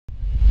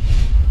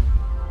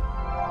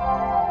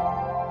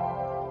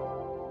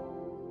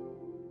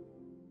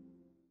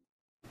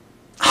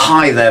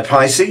Hi there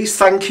Pisces,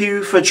 thank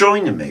you for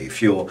joining me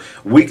for your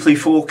weekly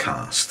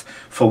forecast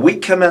for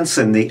week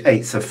commencing the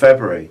 8th of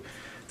February.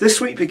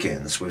 This week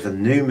begins with a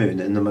new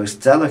moon in the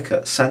most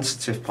delicate,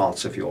 sensitive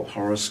part of your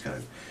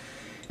horoscope.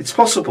 It's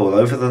possible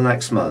over the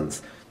next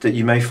month that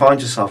you may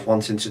find yourself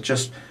wanting to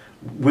just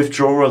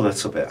withdraw a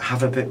little bit,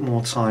 have a bit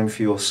more time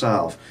for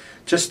yourself,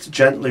 just to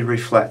gently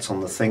reflect on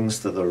the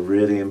things that are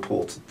really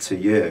important to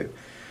you.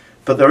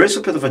 But there is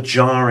a bit of a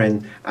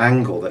jarring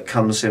angle that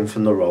comes in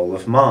from the role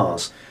of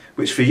Mars,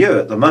 which for you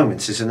at the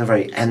moment is in a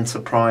very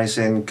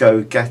enterprising,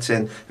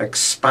 go-getting,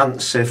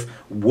 expansive,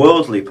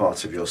 worldly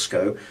part of your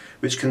scope,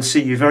 which can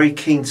see you very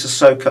keen to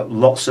soak up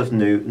lots of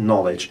new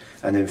knowledge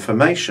and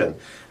information.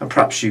 And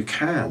perhaps you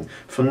can.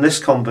 From this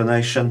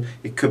combination,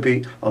 it could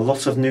be a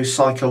lot of new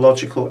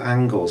psychological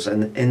angles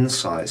and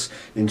insights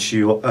into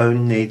your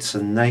own needs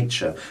and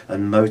nature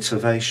and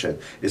motivation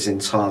is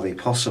entirely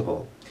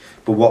possible.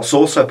 But what's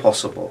also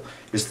possible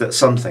is that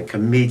something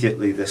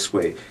immediately this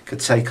week could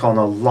take on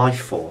a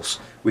life force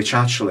which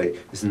actually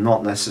is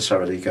not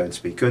necessarily going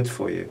to be good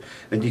for you.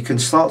 And you can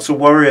start to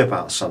worry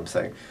about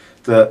something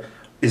that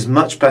is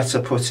much better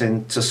put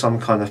into some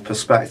kind of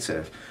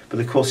perspective. But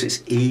of course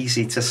it's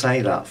easy to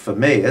say that for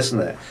me,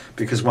 isn't it?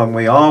 Because when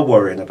we are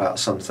worrying about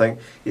something,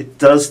 it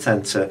does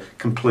tend to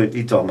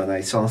completely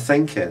dominate our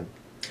thinking.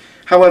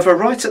 However,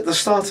 right at the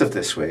start of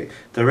this week,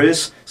 there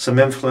is some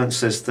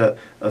influences that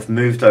have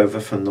moved over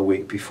from the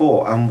week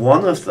before, and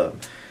one of them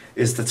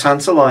is the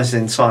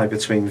tantalizing tie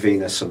between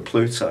Venus and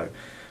Pluto,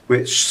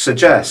 which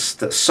suggests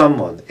that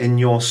someone in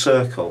your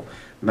circle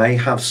may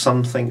have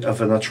something of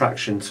an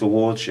attraction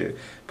towards you,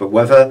 but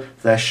whether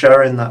they're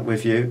sharing that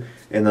with you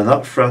in an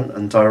upfront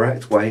and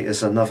direct way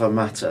is another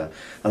matter.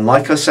 And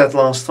like I said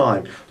last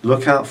time,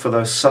 look out for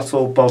those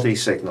subtle body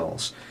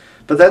signals.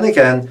 But then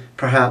again,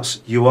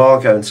 perhaps you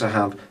are going to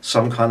have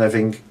some kind of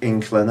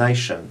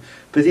inclination.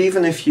 But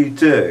even if you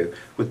do,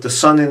 with the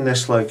Sun in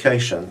this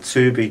location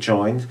to be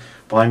joined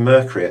by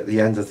Mercury at the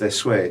end of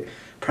this week,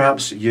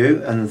 perhaps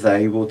you and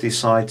they will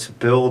decide to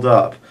build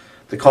up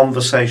the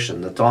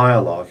conversation, the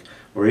dialogue,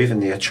 or even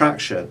the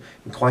attraction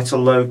in quite a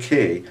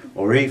low-key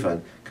or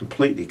even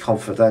completely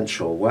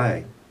confidential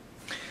way.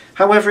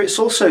 However, it's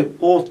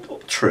also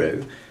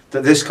true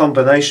that this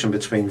combination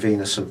between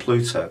Venus and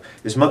Pluto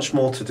is much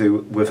more to do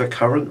with a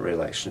current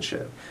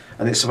relationship.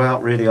 And it's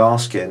about really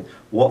asking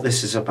what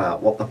this is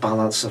about, what the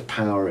balance of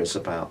power is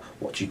about,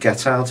 what do you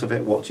get out of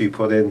it, what do you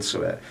put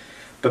into it.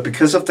 But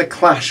because of the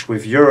clash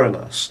with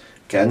Uranus,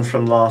 again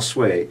from last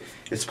week,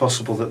 it's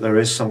possible that there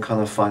is some kind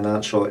of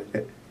financial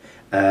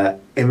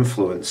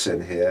influence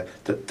in here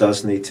that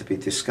does need to be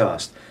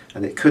discussed.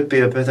 And it could be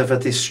a bit of a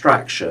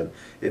distraction.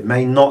 It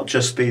may not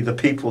just be the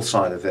people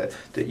side of it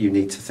that you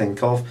need to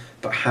think of,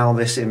 but how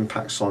this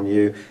impacts on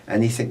you,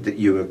 anything that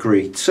you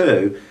agree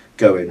to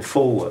going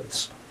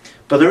forwards.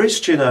 But there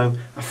is, you know,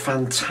 a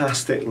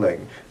fantastic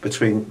link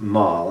between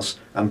Mars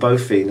and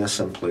both Venus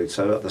and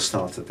Pluto at the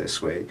start of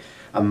this week,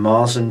 and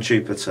Mars and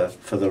Jupiter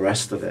for the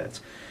rest of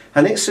it.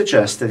 And it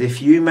suggests that if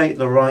you make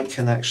the right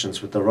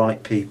connections with the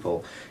right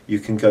people, you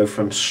can go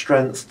from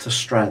strength to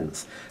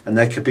strength. And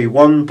there could be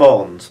one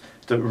bond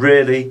that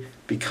really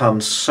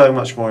becomes so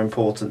much more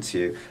important to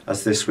you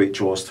as this week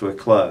draws to a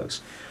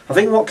close. I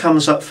think what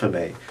comes up for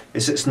me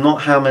is it's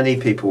not how many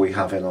people we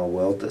have in our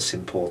world that's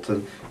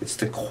important, it's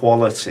the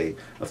quality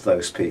of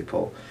those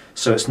people.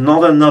 So it's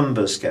not a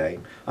numbers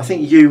game. I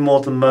think you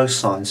more than most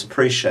signs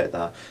appreciate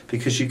that,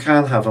 because you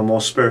can have a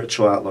more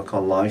spiritual outlook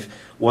on life,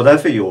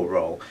 whatever your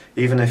role.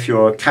 Even if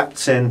you're a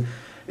captain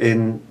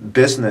in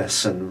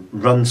business and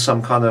run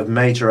some kind of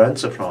major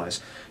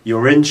enterprise,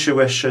 your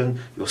intuition,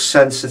 your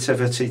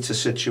sensitivity to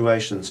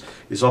situations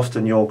is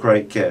often your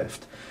great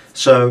gift.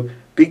 So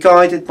be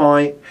guided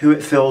by who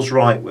it feels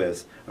right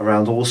with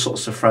around all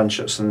sorts of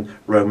friendships and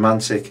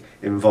romantic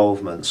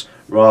involvements,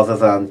 rather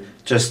than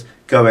just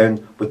go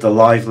in with the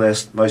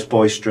liveliest, most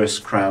boisterous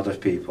crowd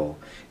of people.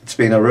 It's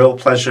been a real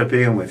pleasure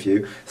being with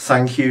you.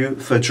 Thank you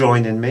for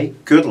joining me.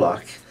 Good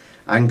luck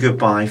and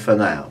goodbye for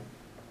now.